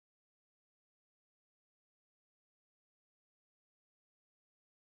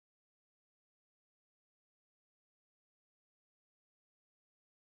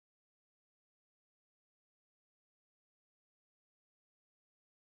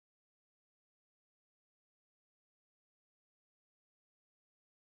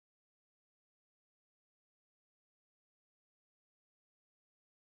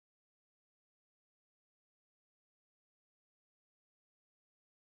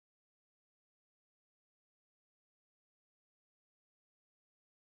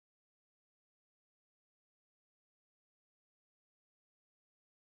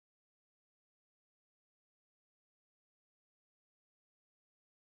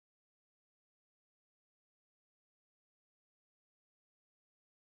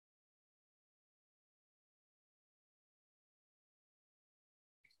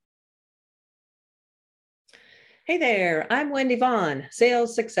Hey there, I'm Wendy Vaughn,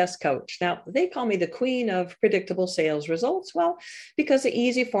 sales success coach. Now, they call me the queen of predictable sales results. Well, because the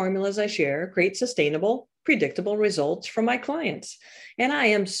easy formulas I share create sustainable, predictable results for my clients. And I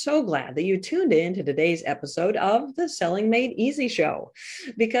am so glad that you tuned in to today's episode of the Selling Made Easy show,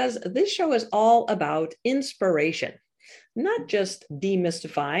 because this show is all about inspiration, not just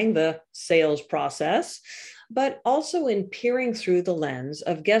demystifying the sales process, but also in peering through the lens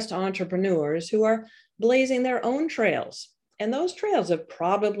of guest entrepreneurs who are blazing their own trails. And those trails have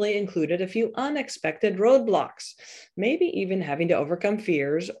probably included a few unexpected roadblocks, maybe even having to overcome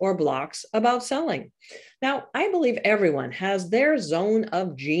fears or blocks about selling. Now, I believe everyone has their zone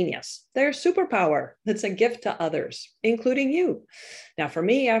of genius, their superpower that's a gift to others, including you. Now, for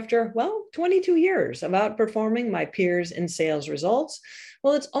me, after, 22 years of outperforming my peers in sales results,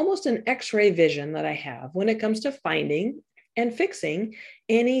 it's almost an X-ray vision that I have when it comes to finding and fixing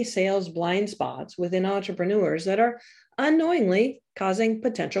any sales blind spots within entrepreneurs that are unknowingly causing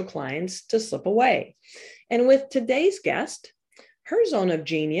potential clients to slip away. And with today's guest, her zone of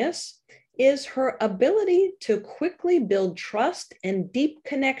genius is her ability to quickly build trust and deep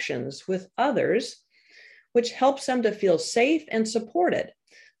connections with others, which helps them to feel safe and supported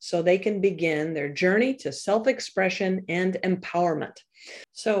so they can begin their journey to self-expression and empowerment.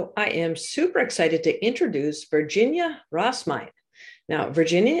 So I am super excited to introduce Virginia Rasmijn. Now,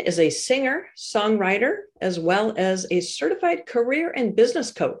 Virginia is a singer, songwriter, as well as a certified career and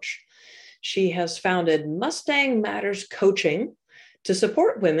business coach. She has founded Mustang Matters Coaching to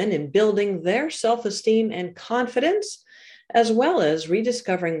support women in building their self-esteem and confidence, as well as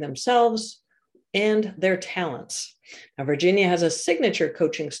rediscovering themselves and their talents. Now, Virginia has a signature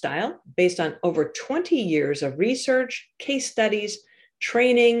coaching style based on over 20 years of research, case studies,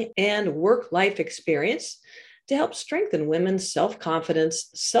 training, and work-life experience to help strengthen women's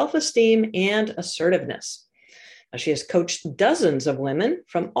self-confidence, self-esteem, and assertiveness. Now, she has coached dozens of women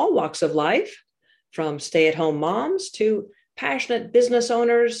from all walks of life, from stay-at-home moms to passionate business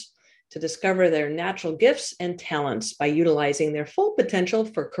owners, to discover their natural gifts and talents by utilizing their full potential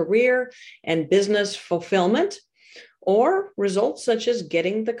for career and business fulfillment, or results such as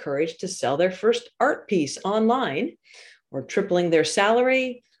getting the courage to sell their first art piece online, or tripling their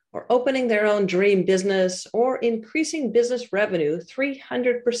salary, or opening their own dream business, or increasing business revenue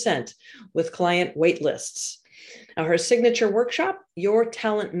 300% with client wait lists. Now, her signature workshop, Your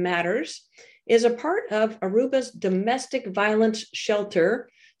Talent Matters, is a part of Aruba's domestic violence shelter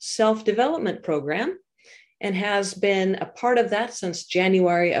self-development program and has been a part of that since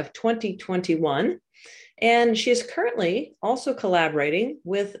January of 2021. And she is currently also collaborating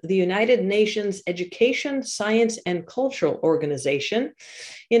with the United Nations Education, Science, and Cultural Organization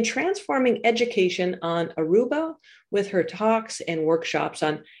in transforming education on Aruba with her talks and workshops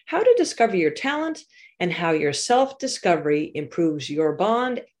on how to discover your talent and how your self-discovery improves your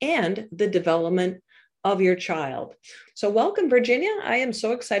bond and the development of your child. So welcome, Virginia. I am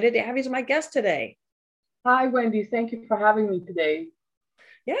so excited to have you as my guest today. Hi, Wendy. Thank you for having me today.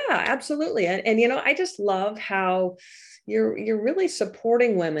 Yeah, absolutely. And I just love how you're really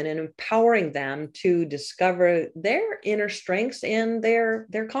supporting women and empowering them to discover their inner strengths and their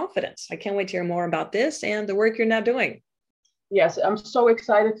confidence. I can't wait to hear more about this and the work you're now doing. Yes, I'm so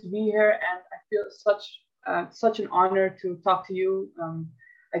excited to be here, and I feel such an honor to talk to you.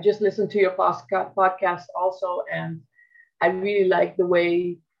 I just listened to your podcast also, and I really like the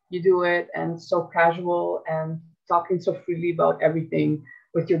way you do it, and so casual and talking so freely about everything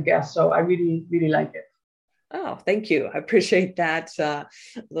with your guests. So I really, really like it. Oh, thank you. I appreciate that,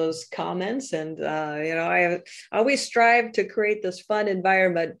 those comments. And, I always strive to create this fun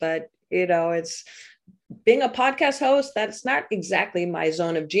environment, but, it's being a podcast host, that's not exactly my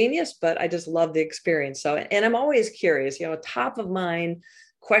zone of genius, but I just love the experience. So, and I'm always curious, top of mind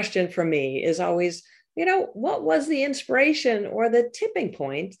question for me is always, what was the inspiration or the tipping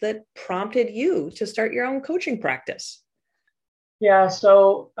point that prompted you to start your own coaching practice? Yeah,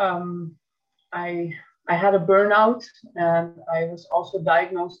 so I had a burnout, and I was also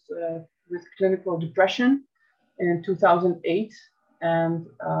diagnosed with clinical depression in 2008, and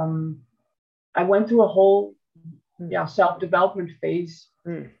I went through a whole self-development phase,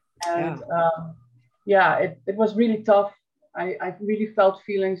 and it was really tough. I really felt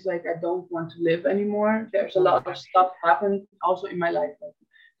feelings like I don't want to live anymore. There's a lot of stuff happened also in my life, like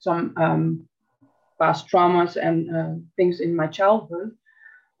some past traumas and things in my childhood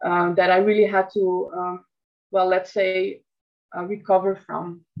that I really had to, recover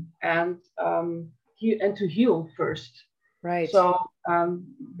from and to heal first. Right. So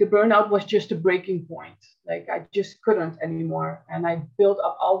the burnout was just a breaking point. Like I just couldn't anymore, and I built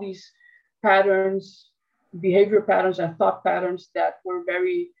up all these patterns behavior patterns and thought patterns that were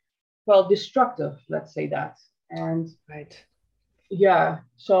very, well, destructive, let's say that. And Right. yeah,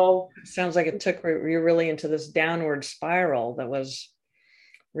 so Sounds like it took you really into this downward spiral that was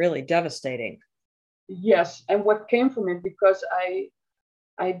really devastating. yes, and what came from it, because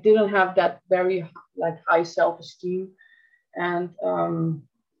I didn't have that very like high self-esteem, and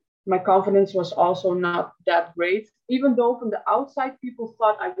my confidence was also not that great, even though from the outside people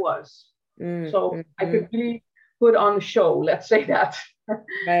thought I was. So I could really put on a show, let's say that.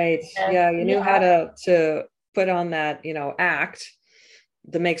 Right. And Yeah, you knew how to put on that, act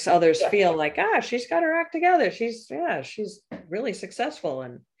that makes others feel like, she's got her act together. She's really successful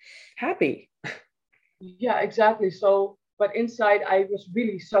and happy. Yeah, exactly. So, but inside I was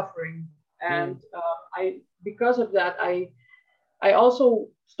really suffering, and I because of that I also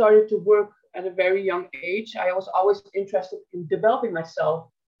started to work at a very young age. I was always interested in developing myself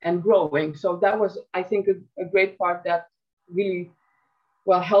and growing. So that was, I think, a great part that really,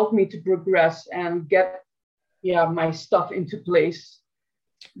 well, helped me to progress and get, my stuff into place.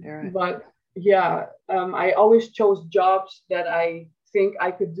 Right. But I always chose jobs that I think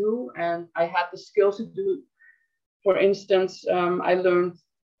I could do and I had the skills to do. For instance, I learned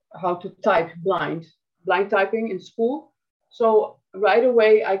how to type blind typing in school. So right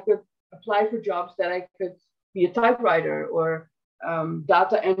away, I could apply for jobs that I could be a typewriter or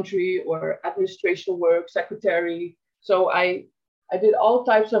data entry or administration work, secretary. So I did all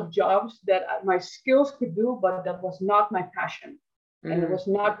types of jobs that my skills could do, but that was not my passion. And it was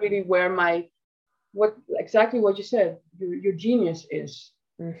not really where exactly what you said, your genius is.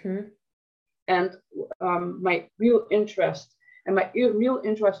 And my real interest,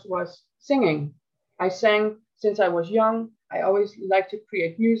 was singing. I sang since I was young. I always liked to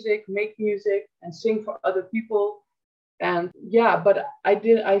create music, make music, and sing for other people. And but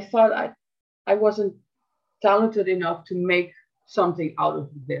I thought I wasn't talented enough to make something out of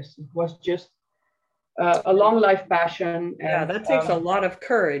this. It was just a long life passion. And that takes a lot of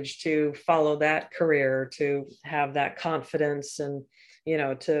courage to follow that career, to have that confidence, and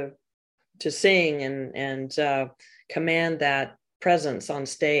to sing and command that presence on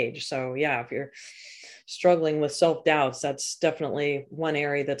stage. So if you're struggling with self-doubts, that's definitely one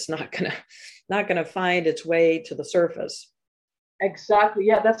area that's not gonna find its way to the surface. Exactly.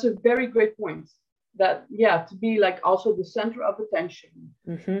 Yeah, that's a very great point. That to be like also the center of attention,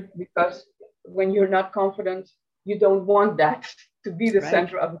 because when you're not confident, you don't want that to be the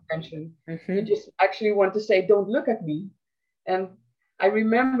center of attention. You just actually want to say, "Don't look at me." And I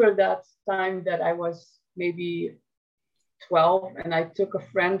remember that time that I was maybe 12 and I took a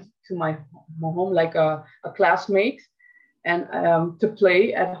friend to my home, like a classmate, and to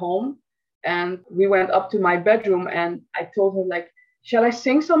play at home. And we went up to my bedroom and I told her, like, "Shall I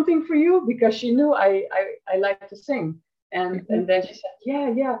sing something for you?" Because she knew I like to sing. And then she said,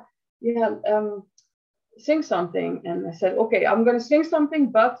 yeah, sing something. And I said, "Okay, I'm going to sing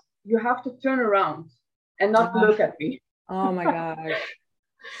something, but you have to turn around and not look at me." Oh my gosh.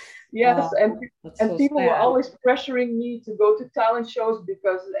 Yes, and people were always pressuring me to go to talent shows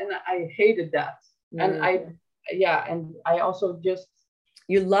and I hated that. And I also just...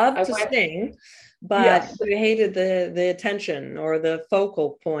 You loved to sing, but you hated the attention or the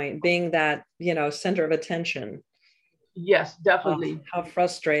focal point, being that, center of attention. Yes, definitely. How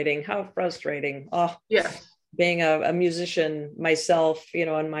frustrating. Oh, yes. Being a musician myself,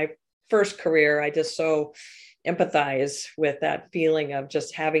 in my first career, I just so empathize with that feeling of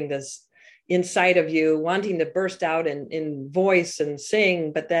just having this inside of you, wanting to burst out in voice and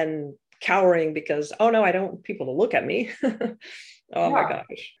sing, but then cowering because, oh no, I don't want people to look at me. My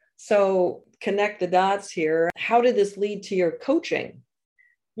gosh. So connect the dots here. How did this lead to your coaching?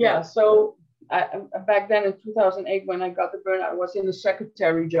 Yeah, so back then in 2008, when I got the burnout, I was in a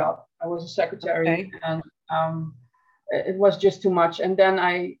secretary job. I was a secretary, and it was just too much. And then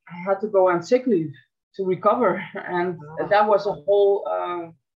I had to go on sick leave to recover. And that was a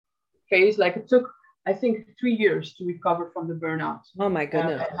whole phase. Like it took, I think, 3 years to recover from the burnout. Oh my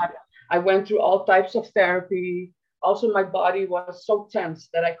goodness. I went through all types of therapy. Also, my body was so tense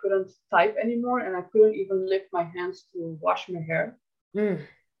that I couldn't type anymore, and I couldn't even lift my hands to wash my hair.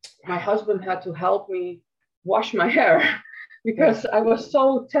 My husband had to help me wash my hair because I was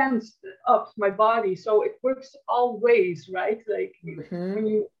so tensed up, my body. So it works all ways, right? Like when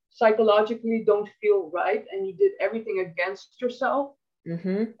you psychologically don't feel right and you did everything against yourself,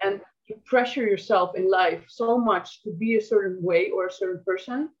 and you pressure yourself in life so much to be a certain way or a certain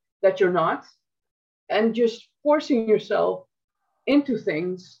person that you're not, and just forcing yourself into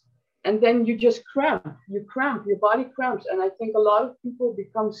things, and then you just cramp, your body cramps. And I think a lot of people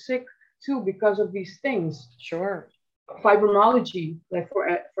become sick too because of these things. Sure. Fibromyalgia, like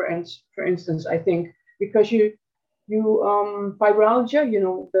for instance, I think because fibromyalgia,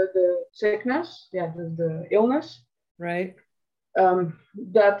 the sickness, the illness, Right.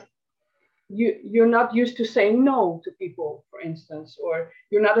 that you're not used to saying no to people, for instance, or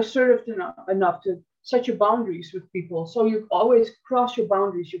you're not assertive enough to set your boundaries with people. So you always cross your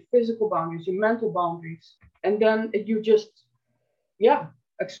boundaries, your physical boundaries, your mental boundaries, and then you just,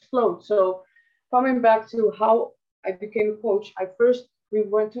 explode. So coming back to how I became a coach, we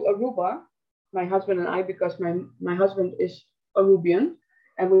went to Aruba, my husband and I, because my husband is Arubian,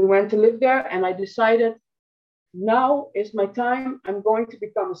 and we went to live there, and I decided now is my time. I'm going to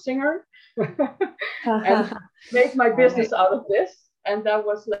become a singer and make my business out of this. And that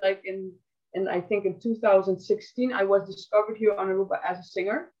was like in I think in 2016, I was discovered here on Aruba as a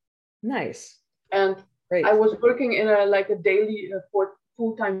singer. Nice. And great. I was working in a daily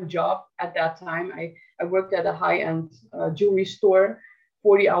full-time job at that time. I worked at a high-end jewelry store,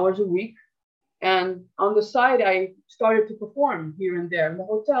 40 hours a week. And on the side, I started to perform here and there in the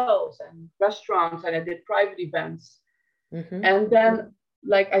hotels and restaurants, and I did private events. Mm-hmm. And then,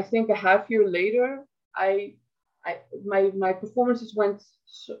 like I think a half year later, my performances went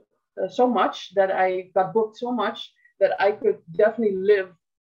so much that I got booked so much that I could definitely live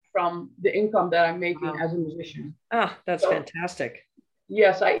from the income that I'm making as a musician. Ah, that's fantastic.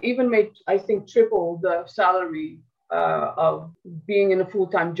 Yes, I even made, I think, triple the salary of being in a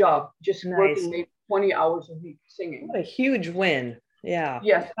full-time job, just working maybe 20 hours a week singing. What a huge win. Yeah.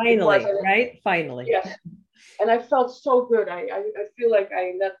 Yes. Finally, right? Finally. Yes. And I felt so good. I feel like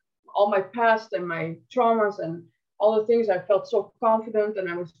I let all my past and my traumas and all the things, I felt so confident, and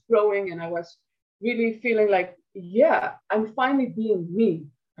I was growing, and I was really feeling like, I'm finally being me.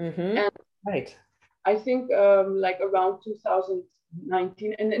 Mm-hmm. And right. I think like around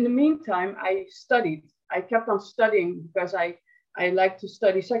 2019, and in the meantime, I kept on studying because I like to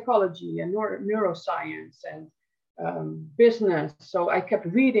study psychology and neuroscience and business. So I kept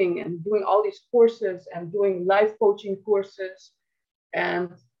reading and doing all these courses and doing life coaching courses. And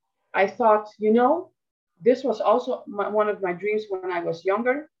I thought, this was also one of my dreams when I was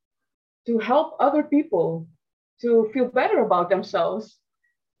younger, to help other people to feel better about themselves.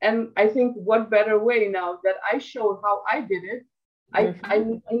 And I think what better way now that I showed how I did it. I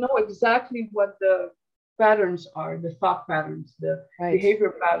know exactly what the patterns are, the thought patterns, the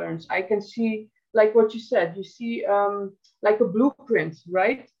behavior patterns. I can see, like what you said, you see like a blueprint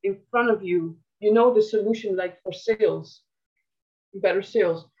right in front of you. The solution, like for sales, better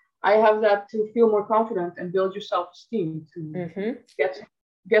sales. I have that to feel more confident and build your self-esteem to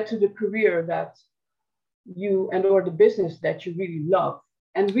get to the career that you or the business that you really love,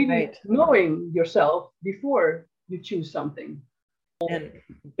 and really knowing yourself before you choose something. And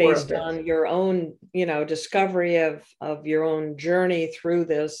based on your own, discovery of your own journey through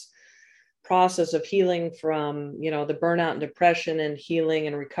this process of healing from, the burnout and depression, and healing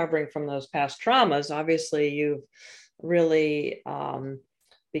and recovering from those past traumas, obviously you've really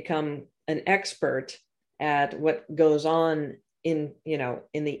become an expert at what goes on in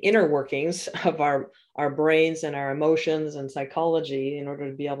the inner workings of our brains and our emotions and psychology, in order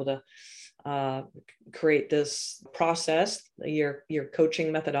to be able to create this process, your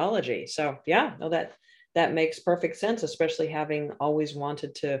coaching methodology. So that makes perfect sense, especially having always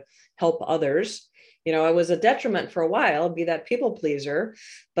wanted to help others. I was a detriment for a while, be that people pleaser,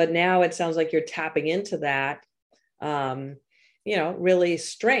 but now it sounds like you're tapping into that, really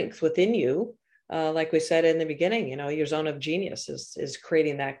strength within you. Like we said in the beginning, your zone of genius is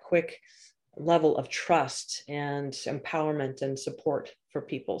creating that quick level of trust and empowerment and support for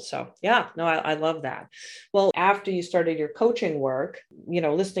people. So I love that. Well, after you started your coaching work,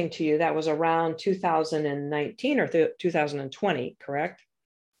 listening to you, that was around 2019 or 2020, correct?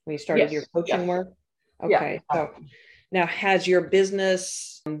 When you started your coaching work? Okay. So now, has your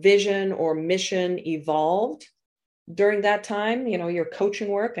business vision or mission evolved during that time? Your coaching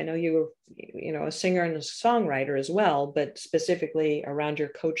work, I know you were, a singer and a songwriter as well, but specifically around your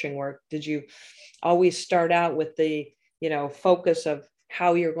coaching work, did you always start out with the, focus of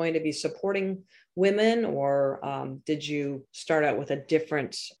how you're going to be supporting women, or did you start out with a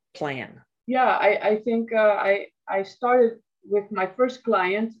different plan? Yeah, I think I started with my first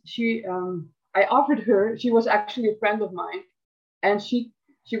client. I offered her, she was actually a friend of mine, and she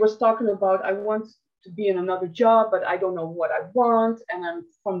was talking about, I want to be in another job, but I don't know what I want. And I'm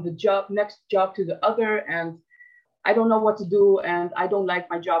from the next job to the other, and I don't know what to do. And I don't like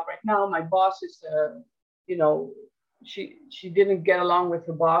my job right now. My boss is, she didn't get along with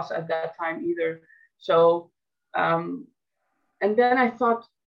her boss at that time either. So, and then I thought,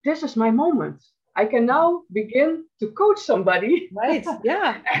 this is my moment. I can now begin to coach somebody. Right.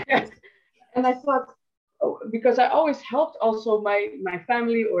 Yeah. And I thought, oh, because I always helped also my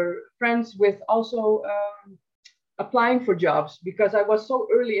family or friends with also applying for jobs, because I was so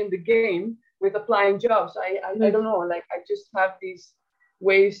early in the game with applying jobs. I don't know, like I just have these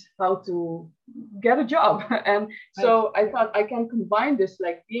ways how to get a job. And so I thought I can combine this,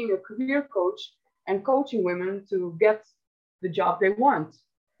 like being a career coach and coaching women to get the job they want.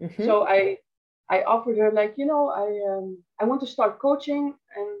 Mm-hmm. So I offered her, like, I want to start coaching,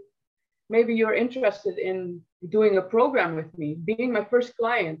 and maybe you're interested in doing a program with me, being my first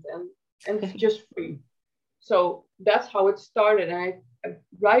client, and it's just free. So that's how it started. And I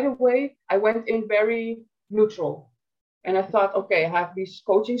right away, I went in very neutral. And I thought, okay, I have these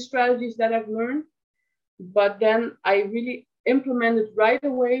coaching strategies that I've learned. But then I really implemented right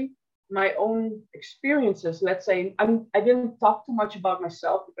away my own experiences. Let's say I didn't talk too much about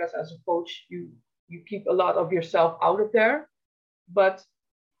myself, because as a coach, you keep a lot of yourself out of there. But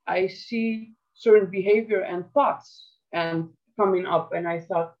I see certain behavior and thoughts and coming up. And I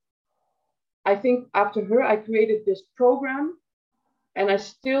thought, I think after her, I created this program, and I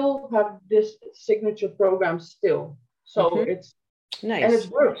still have this signature program still. So it's nice. And it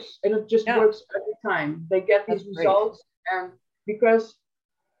works. And it just works every time. They get these results. And because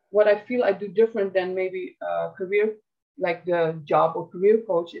what I feel I do different than maybe career, like the job or career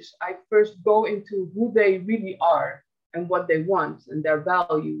coach, is I first go into who they really are and what they want and their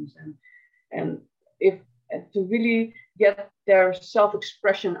values, and to really get their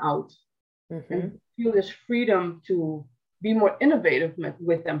self-expression out, and feel this freedom to be more innovative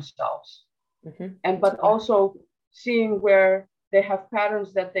with themselves. But also seeing where they have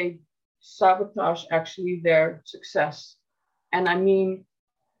patterns that they sabotage actually their success. And I mean,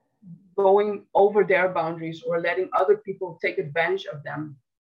 going over their boundaries or letting other people take advantage of them,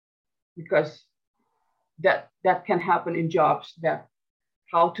 because that can happen in jobs, that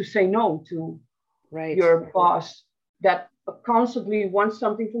how to say no to your boss that constantly wants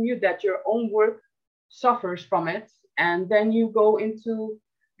something from you, that your own work suffers from it. And then you go into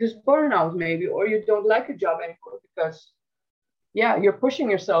this burnout maybe, or you don't like a job anymore because you're pushing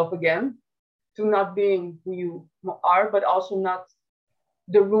yourself again to not being who you are, but also not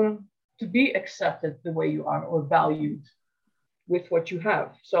the room to be accepted the way you are or valued with what you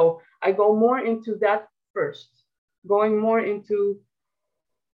have. So I go more into that first, going more into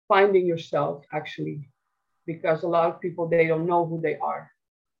finding yourself actually, because a lot of people, they don't know who they are.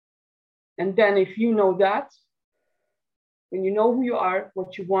 And then if you know that, when you know who you are,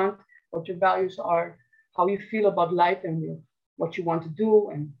 what you want, what your values are, how you feel about life and what you want to do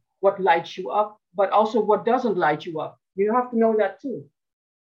and what lights you up, but also what doesn't light you up. You have to know that too.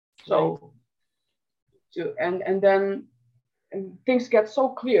 So, and then things get so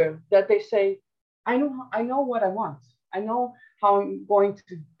clear that they say, I know what I want. I know how I'm going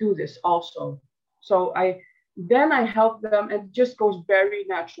to do this also. So then I help them, and it just goes very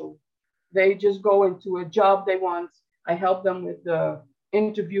natural. They just go into a job they want. I help them with the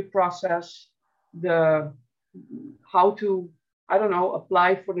interview process, how to,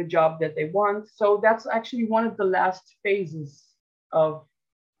 apply for the job that they want. So that's actually one of the last phases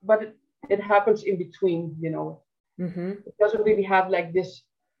but it happens in between, It doesn't really have like this,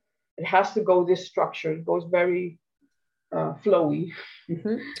 it has to go this structure. It goes very flowy.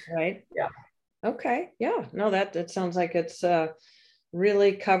 Right. Yeah. Okay. Yeah. No, that sounds like it's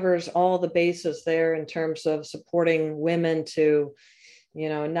really covers all the bases there in terms of supporting women to,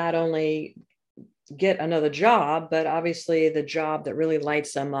 not only get another job, but obviously the job that really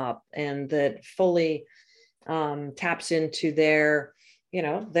lights them up and that fully taps into their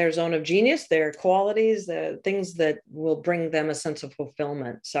zone of genius, their qualities, the things that will bring them a sense of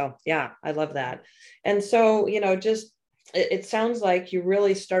fulfillment. So yeah, I love that. And so, it sounds like you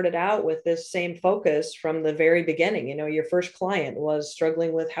really started out with this same focus from the very beginning. Your first client was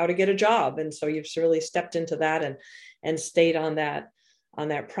struggling with how to get a job. And so you've really stepped into that and stayed on that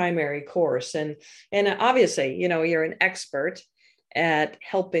primary course. And obviously, you're an expert at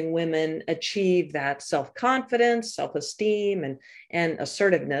helping women achieve that self-confidence, self-esteem, and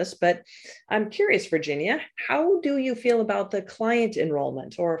assertiveness. But I'm curious, Virginia, how do you feel about the client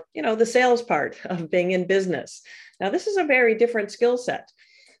enrollment or, the sales part of being in business? Now, this is a very different skill set.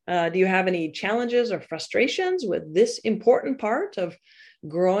 Do you have any challenges or frustrations with this important part of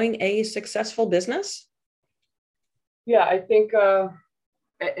growing a successful business? Yeah, I think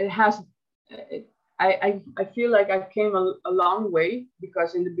it has. I feel like I came a long way,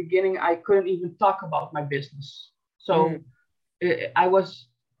 because in the beginning I couldn't even talk about my business. So I was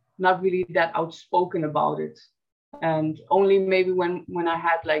not really that outspoken about it. And only maybe when I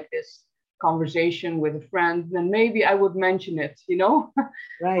had like this conversation with a friend, then maybe I would mention it,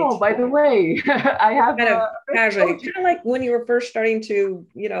 Right. Oh, by the way, I have Kind of a casually, coach. kind of like when you were first starting to,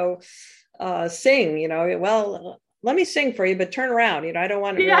 sing, well, let me sing for you, but turn around. I don't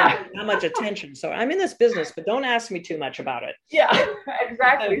want really Yeah, that much attention. So I'm in this business, but don't ask me too much about it. yeah,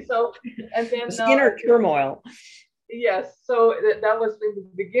 exactly. So, and then This inner turmoil. yes, so that was in the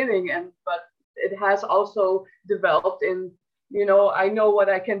beginning, but it has also developed in, I know what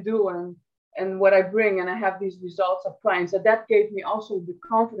I can do and what I bring, and I have these results of clients. And that gave me also the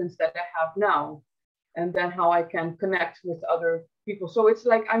confidence that I have now, and then how I can connect with other people. So it's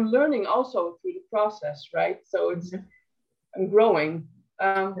like I'm learning also through the process, right? So it's I'm growing.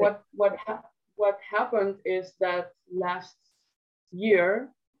 What happened is that last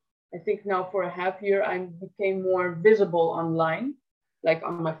year, I think now for a half year, I became more visible online, like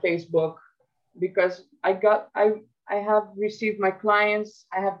on my Facebook, because I have received my clients.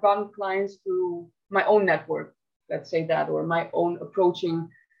 I have gotten clients through my own network, let's say that, or my own approaching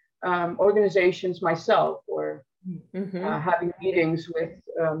organizations myself, or having meetings with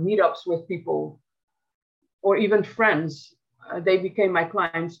meetups with people, or even friends. They became my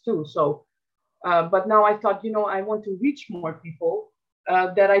clients too. So, but now I thought, I want to reach more people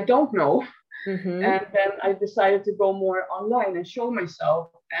that I don't know. And then I decided to go more online and show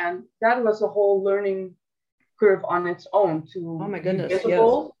myself. And that was a whole learning curve on its own to Oh my be goodness,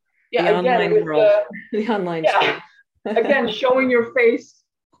 visible. yes. Yeah, The again, online with world, the online space. again, showing your face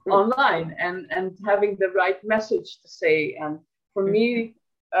online and having the right message to say. And for me,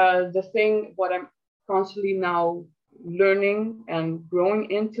 what I'm constantly now learning and growing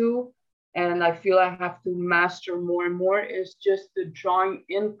into, and I feel I have to master more and more, is just the drawing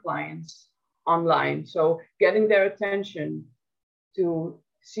in clients online. So getting their attention to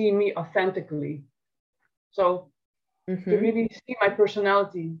see me authentically. So to really see my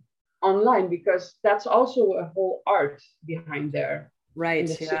personality online, because that's also a whole art behind there. Right.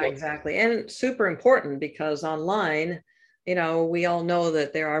 Yeah, exactly. And super important because online, we all know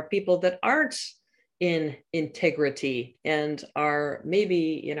that there are people that aren't in integrity and are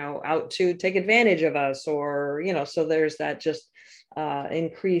maybe, out to take advantage of us, or, so there's that just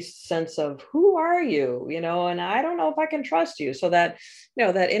increased sense of who are you, and I don't know if I can trust you. So that,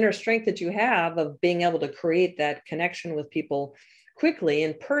 that inner strength that you have of being able to create that connection with people quickly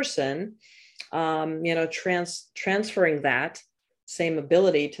in person, transferring that same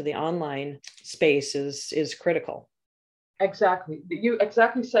ability to the online space is critical. Exactly. You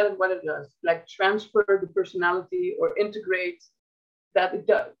exactly said what it does, like transfer the personality or integrate that it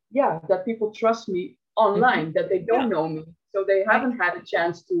does. Yeah, that people trust me online, that they don't know me. So they haven't had a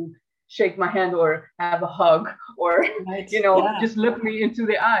chance to shake my hand or have a hug or, just look me into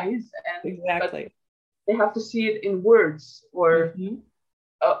the eyes. And exactly. They have to see it in words or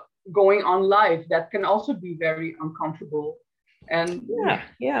going on live. That can also be very uncomfortable. And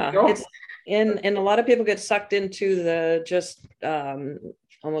it's and a lot of people get sucked into the just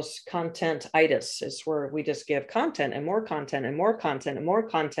almost content-itis. It's where we just give content and more content and more content and more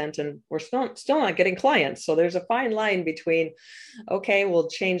content, and we're still not getting clients. So there's a fine line between, okay, we'll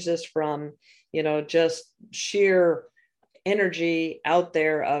change this from just sheer energy out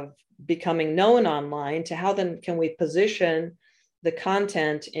there of becoming known online to how then can we position the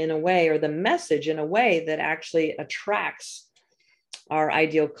content in a way, or the message in a way, that actually attracts our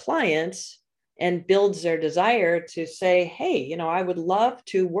ideal clients and builds their desire to say, hey, I would love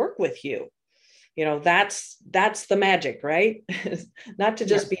to work with you. That's the magic, right? Not to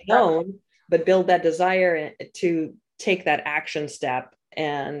just be known, but build that desire to take that action step,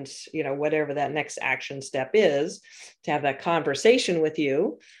 and whatever that next action step is, to have that conversation with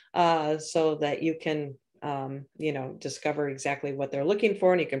you, so that you can discover exactly what they're looking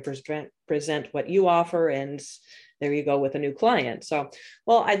for, and you can present what you offer, and there you go with a new client. So,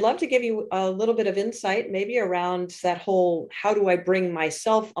 well, I'd love to give you a little bit of insight maybe around that whole, how do I bring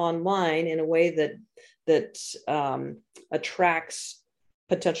myself online in a way that attracts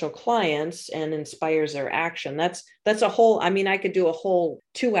potential clients and inspires their action. That's a whole, I could do a whole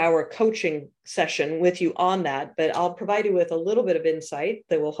 2-hour coaching session with you on that, but I'll provide you with a little bit of insight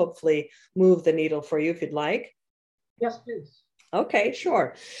that will hopefully move the needle for you if you'd like. Yes, please. Okay,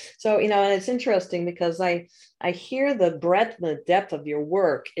 sure. So, and it's interesting because I hear the breadth and the depth of your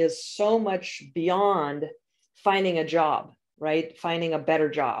work is so much beyond finding a job, right? Finding a better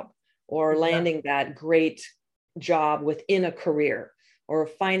job, or landing that great job within a career, or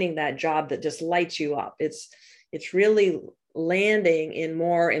finding that job that just lights you up. It's really landing in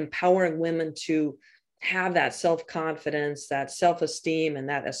more empowering women to have that self-confidence, that self-esteem, and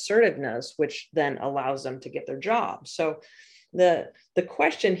that assertiveness, which then allows them to get their job. So the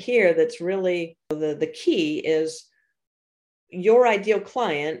question here that's really the key is your ideal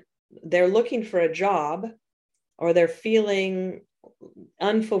client. They're looking for a job, or they're feeling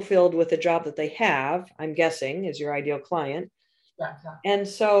unfulfilled with the job that they have, I'm guessing, is your ideal client. Yeah, exactly. And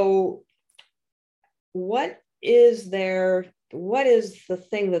so what is the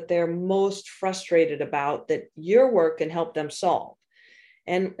thing that they're most frustrated about that your work can help them solve?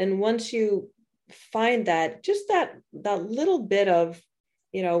 And once you find that, just that little bit of,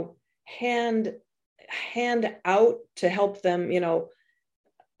 hand out to help them,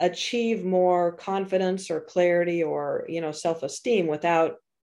 achieve more confidence or clarity or, self-esteem without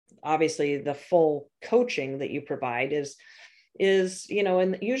obviously the full coaching that you provide is,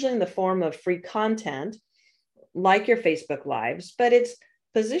 usually in the form of free content, like your Facebook Lives, but it's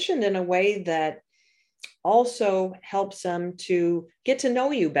positioned in a way that also helps them to get to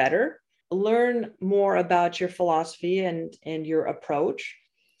know you better, learn more about your philosophy and your approach,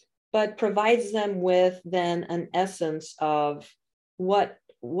 but provides them with then an essence of what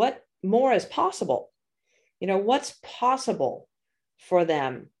more is possible. What's possible for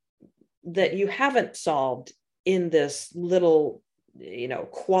them that you haven't solved in this little,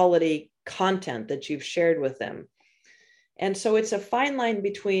 quality content that you've shared with them. And so it's a fine line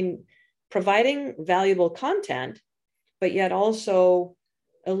between providing valuable content, but yet also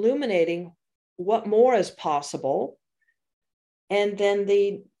illuminating what more is possible. And then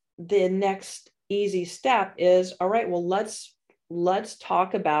the next easy step is, all right, well, let's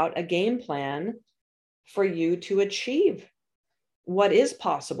talk about a game plan for you to achieve what is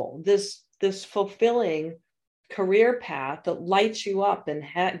possible, this fulfilling career path that lights you up and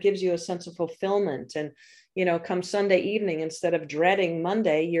gives you a sense of fulfillment. And, come Sunday evening, instead of dreading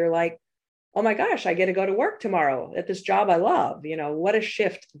Monday, you're like, oh my gosh, I get to go to work tomorrow at this job I love. What a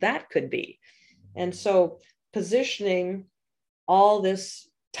shift that could be. And so positioning all this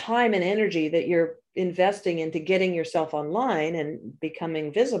time and energy that you're investing into getting yourself online and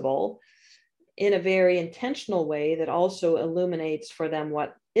becoming visible in a very intentional way that also illuminates for them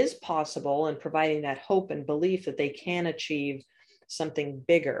what is possible and providing that hope and belief that they can achieve something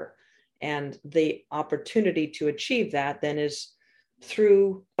bigger. And the opportunity to achieve that then is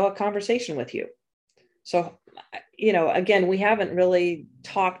through a conversation with you. So, again, we haven't really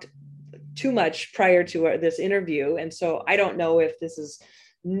talked too much prior to this interview. And so I don't know if this is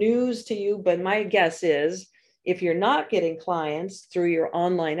news to you, but my guess is if you're not getting clients through your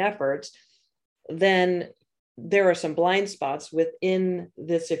online efforts, then there are some blind spots within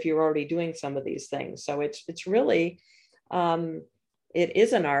this if you're already doing some of these things. So it's really, it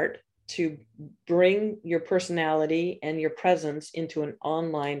is an art to bring your personality and your presence into an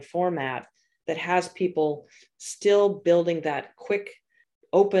online format that has people still building that quick,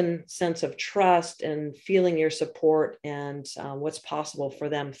 open sense of trust and feeling your support and what's possible for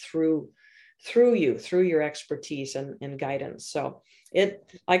them through you, through your expertise and guidance. So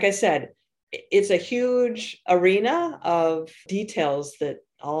like I said, it's a huge arena of details that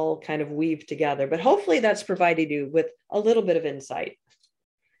all kind of weave together, but hopefully that's provided you with a little bit of insight.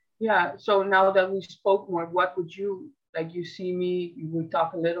 Yeah. So now that we spoke more, what would you, like, you see me, we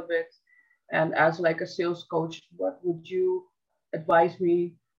talk a little bit, and as like a sales coach, what would you advise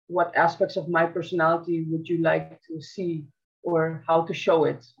me? What aspects of my personality would you like to see, or how to show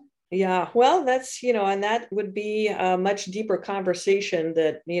it? Yeah, well, that's, and that would be a much deeper conversation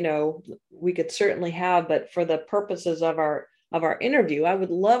that, we could certainly have, but for the purposes of our interview, I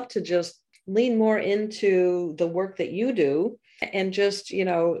would love to just lean more into the work that you do and just,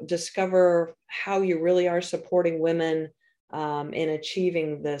 discover how you really are supporting women in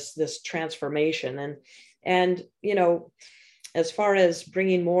achieving this transformation. And, as far as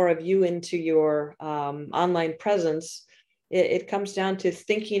bringing more of you into your online presence, it comes down to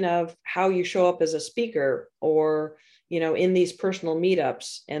thinking of how you show up as a speaker or, in these personal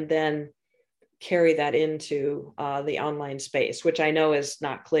meetups, and then carry that into the online space, which I know is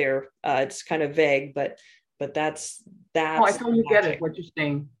not clear. It's kind of vague, but that's. Oh, I totally get it, what you're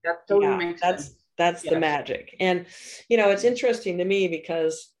saying. That totally makes sense. That's yes. The magic. And, it's interesting to me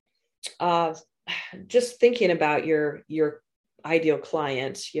because just thinking about your ideal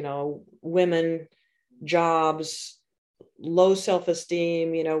clients, women, jobs, low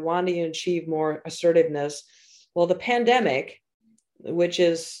self-esteem, wanting to achieve more assertiveness. Well, the pandemic, which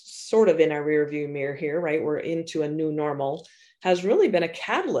is sort of in our rearview mirror here, right? We're into a new normal, has really been a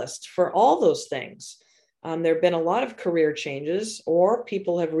catalyst for all those things. there have been a lot of career changes, or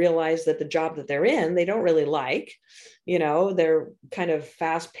people have realized that the job that they're in, they don't really like. Their kind of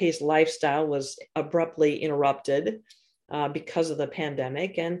fast-paced lifestyle was abruptly interrupted because of the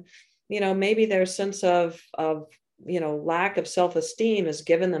pandemic. And, maybe their sense of lack of self-esteem has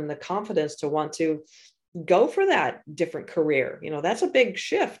given them the confidence to want to go for that different career. That's a big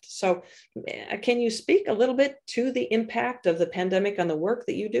shift. So can you speak a little bit to the impact of the pandemic on the work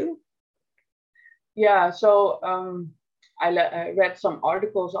that you do? Yeah, so I read some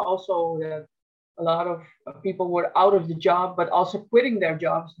articles also that a lot of people were out of the job, but also quitting their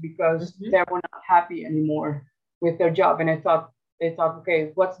jobs because they were not happy anymore with their job. And they thought,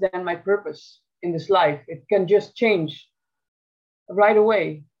 okay, what's then my purpose in this life? It can just change right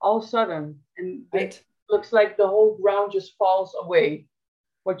away, all of a sudden. And it looks like the whole ground just falls away,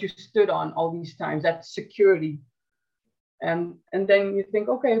 what you stood on all these times, that security. And then you think,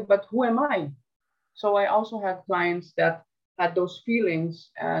 okay, but who am I? So I also had clients that had those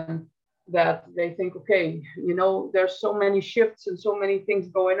feelings, and that they think, okay, there's so many shifts and so many things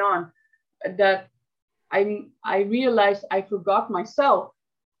going on that I realized I forgot myself.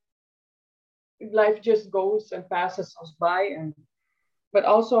 Life just goes and passes us by, but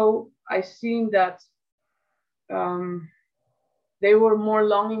also I seen that they were more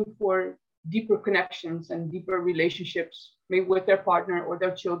longing for deeper connections and deeper relationships, maybe with their partner or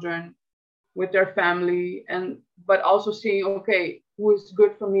their children, with their family, but also seeing, okay, who is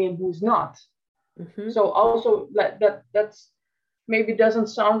good for me and who's not. So also that's maybe doesn't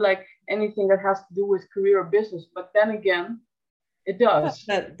sound like anything that has to do with career or business, but then again, it does.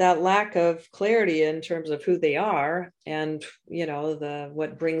 That lack of clarity in terms of who they are, and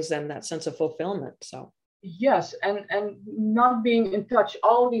what brings them that sense of fulfillment. So yes, and not being in touch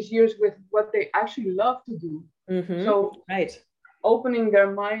all these years with what they actually love to do. So opening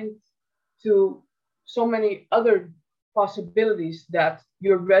their mind to so many other possibilities that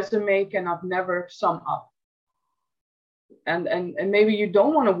your resume cannot never sum up. And maybe you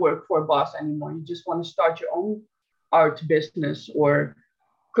don't want to work for a boss anymore. You just want to start your own art business or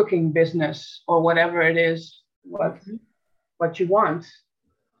cooking business or whatever it is, what you want,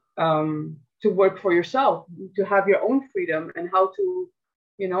 to work for yourself, to have your own freedom, and how to,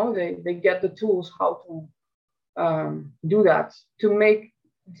 they get the tools how to do that,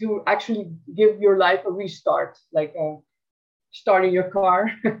 to actually give your life a restart, like starting your car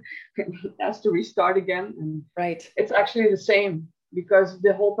it has to restart again. And it's actually the same, because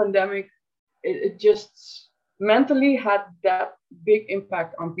the whole pandemic, it just mentally had that big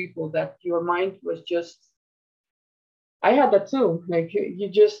impact on people, that your mind was just, I had that too, like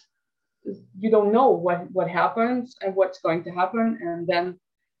you don't know what happens and what's going to happen, and then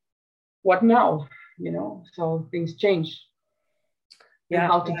what now, so things change. And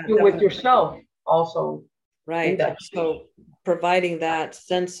how to deal with yourself also. So providing that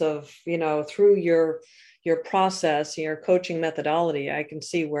sense of, through your process, your coaching methodology, I can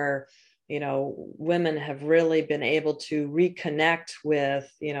see where, women have really been able to reconnect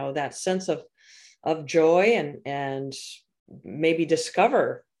with, that sense of joy, and maybe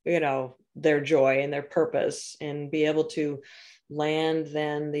discover, their joy and their purpose, and be able to land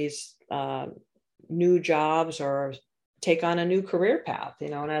then these new jobs or take on a new career path,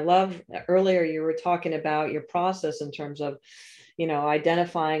 and I love, earlier you were talking about your process in terms of,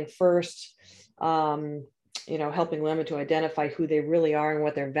 identifying first, helping women to identify who they really are and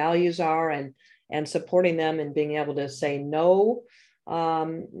what their values are, and supporting them in being able to say no,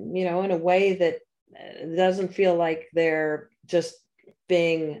 in a way that doesn't feel like they're just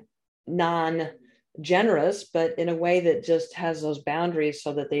being non-generous, but in a way that just has those boundaries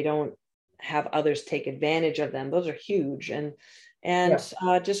so that they don't have others take advantage of them. Those are huge. And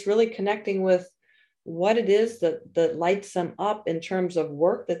just really connecting with what it is that lights them up in terms of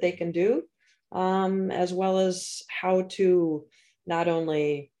work that they can do, as well as how to not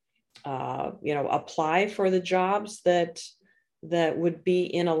only, apply for the jobs that would be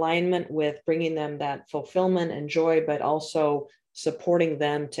in alignment with bringing them that fulfillment and joy, but also supporting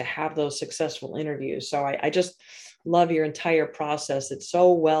them to have those successful interviews. So I just love your entire process. It's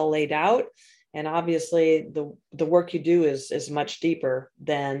so well laid out. And obviously the work you do is much deeper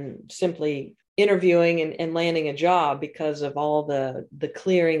than simply interviewing and landing a job, because of all the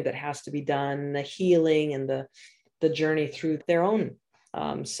clearing that has to be done, the healing, and the journey through their own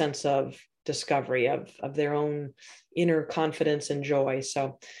sense of discovery of their own inner confidence and joy.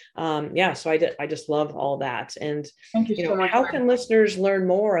 So I just love all that. And thank you so much. How can listeners learn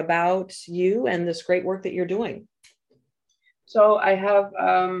more about you and this great work that you're doing? So I have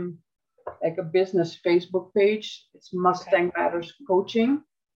like a business Facebook page. It's Mustang Matters Coaching.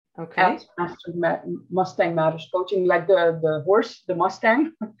 Okay. Mustang Matters Coaching, like the horse, the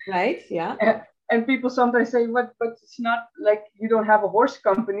Mustang. Right. Yeah. And people sometimes say, but it's not like you don't have a horse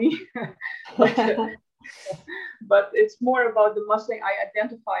company. but, but it's more about the Mustang. I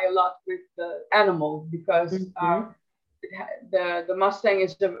identify a lot with the animal because the Mustang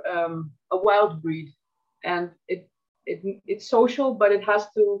is a wild breed, and it's social, but it has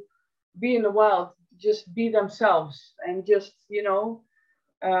to be in the wild, just be themselves, and just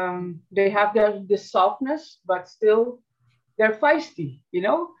they have this softness, but still they're feisty,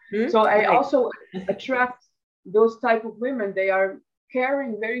 So I also attract those type of women. They are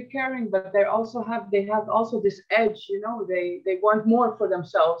caring, very caring, but they have also this edge, they want more for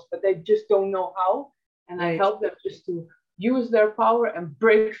themselves, but they just don't know how. And I help them just to use their power and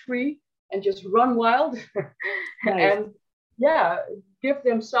break free and just run wild. And give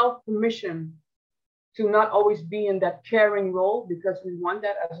themselves permission to not always be in that caring role, because we want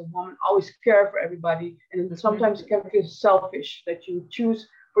that as a woman, always care for everybody. And sometimes it can feel selfish that you choose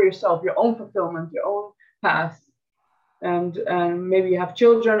for yourself, your own fulfillment, your own path. And maybe you have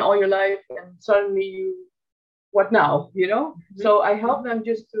children all your life and suddenly what now, So I help them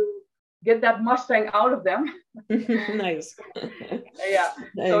just to get that Mustang out of them. Nice. Yeah.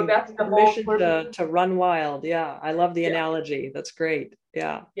 So that's the mission to run wild. Yeah. I love the analogy. That's great.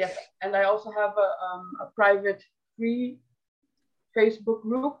 Yeah. Yes. And I also have a private free Facebook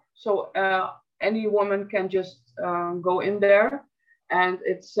group. So any woman can just go in there, and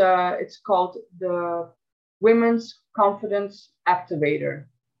it's called the Women's Confidence Activator.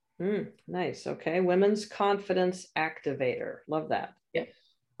 Nice. Okay. Women's Confidence Activator. Love that. Yes.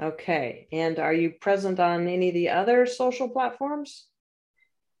 Okay. And are you present on any of the other social platforms?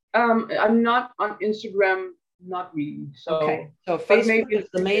 I'm not on Instagram, not really. So Facebook is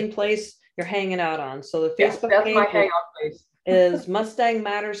the main place you're hanging out on. So the Facebook that's page my hangout place. is Mustang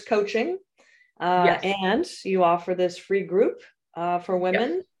Matters Coaching. And you offer this free group for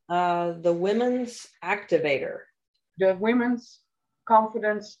women, the Women's Activator. The Women's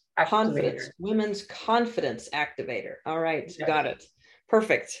Confidence Activator. Women's Confidence Activator. All right. Yes. Got it.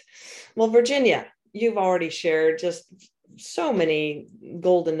 Perfect. Well, Virginia, you've already shared just so many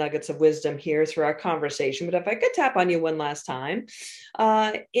golden nuggets of wisdom here through our conversation. But if I could tap on you one last time,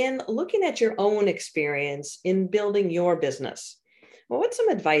 in looking at your own experience in building your business, well, what's some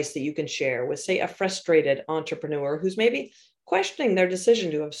advice that you can share with, say, a frustrated entrepreneur who's maybe questioning their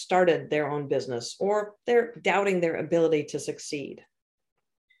decision to have started their own business, or they're doubting their ability to succeed?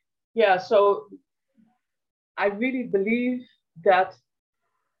 Yeah, so I really believe that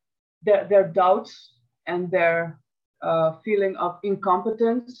their doubts and their feeling of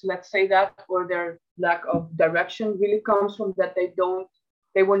incompetence, let's say that, or their lack of direction really comes from that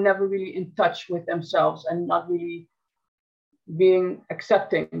they were never really in touch with themselves and not really being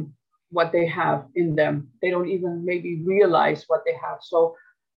accepting what they have in them. They don't even maybe realize what they have. So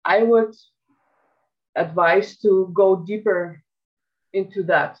I would advise to go deeper into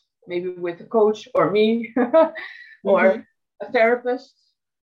that, maybe with a coach or me or a therapist,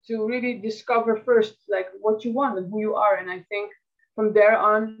 to really discover first like what you want and who you are. And I think from there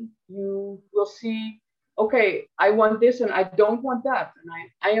on you will see, okay, I want this and I don't want that, and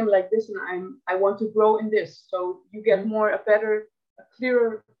I am like this and I want to grow in this. So you get a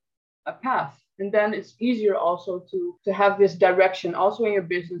clearer path, and then it's easier also to have this direction also in your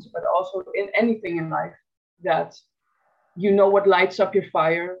business, but also in anything in life, that you know what lights up your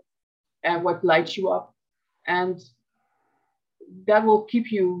fire and what lights you up, and that will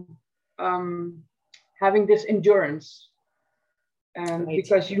keep you having this endurance, and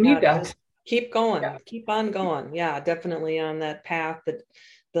because you need that. Keep going, keep on going. Yeah, definitely on that path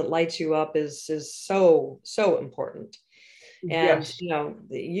that lights you up is so important. And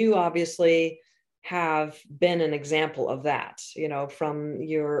you obviously have been an example of that, from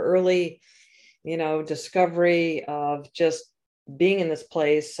your early, discovery of just being in this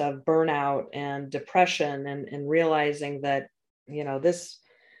place of burnout and depression, and realizing that, this,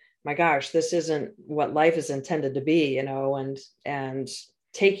 my gosh, this isn't what life is intended to be, and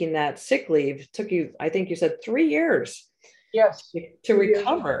taking that sick leave took you, I think you said 3 years. Yes. To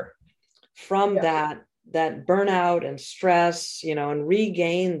recover from that burnout and stress, and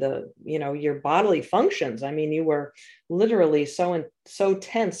regain your bodily functions. I mean, you were literally so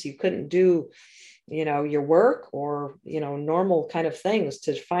tense, you couldn't do, your work or, normal kind of things,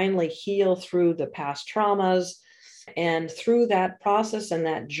 to finally heal through the past traumas. And through that process and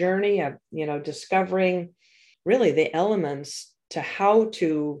that journey of, discovering really the elements to how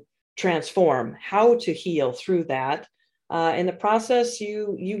to transform, how to heal through that. In the process,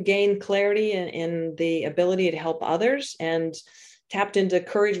 you gain clarity in the ability to help others, and tapped into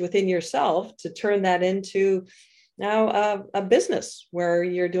courage within yourself to turn that into now a business where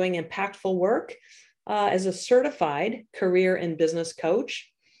you're doing impactful work as a certified career and business coach,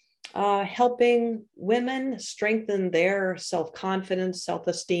 helping women strengthen their self-confidence,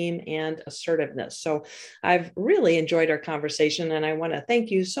 self-esteem, and assertiveness. So I've really enjoyed our conversation, and I want to thank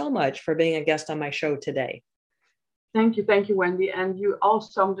you so much for being a guest on my show today. Thank you, Wendy. And you all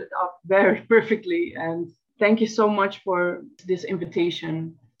summed it up very perfectly. And thank you so much for this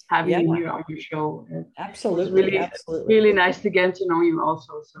invitation, having me here on your show. Absolutely, absolutely. Really nice to get to know you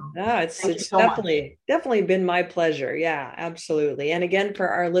also. So it's so definitely been my pleasure. Yeah, absolutely. And again, for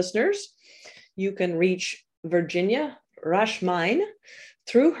our listeners, you can reach Virginia Rasmijn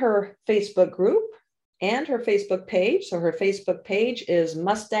through her Facebook group and her Facebook page. So her Facebook page is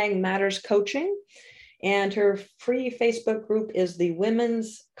Mustang Matters Coaching, and her free Facebook group is the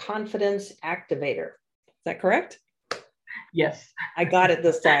Women's Confidence Activator. Is that correct? Yes. I got it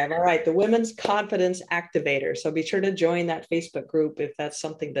this time. All right. The Women's Confidence Activator. So be sure to join that Facebook group if that's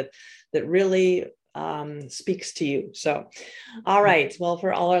something that really speaks to you. So, all right. Well,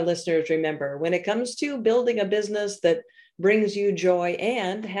 for all our listeners, remember, when it comes to building a business that brings you joy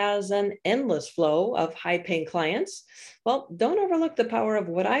and has an endless flow of high-paying clients, well, don't overlook the power of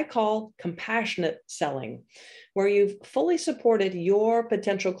what I call compassionate selling, where you've fully supported your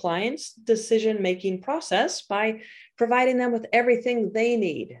potential clients' decision-making process by providing them with everything they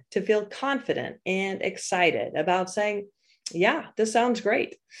need to feel confident and excited about saying, yeah, this sounds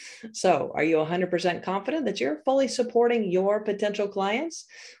great. So are you 100% confident that you're fully supporting your potential clients?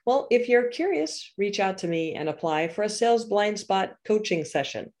 Well, if you're curious, reach out to me and apply for a sales blind spot coaching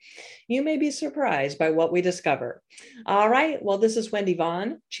session. You may be surprised by what we discover. All right. Well, this is Wendy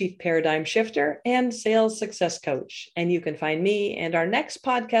Vaughn, Chief Paradigm Shifter and Sales Success Coach. And you can find me and our next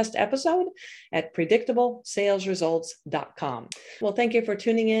podcast episode at predictablesalesresults.com. Well, thank you for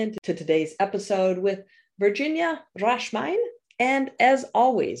tuning in to today's episode with Virginia Rasmijn. And as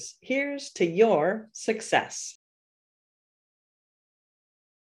always, here's to your success.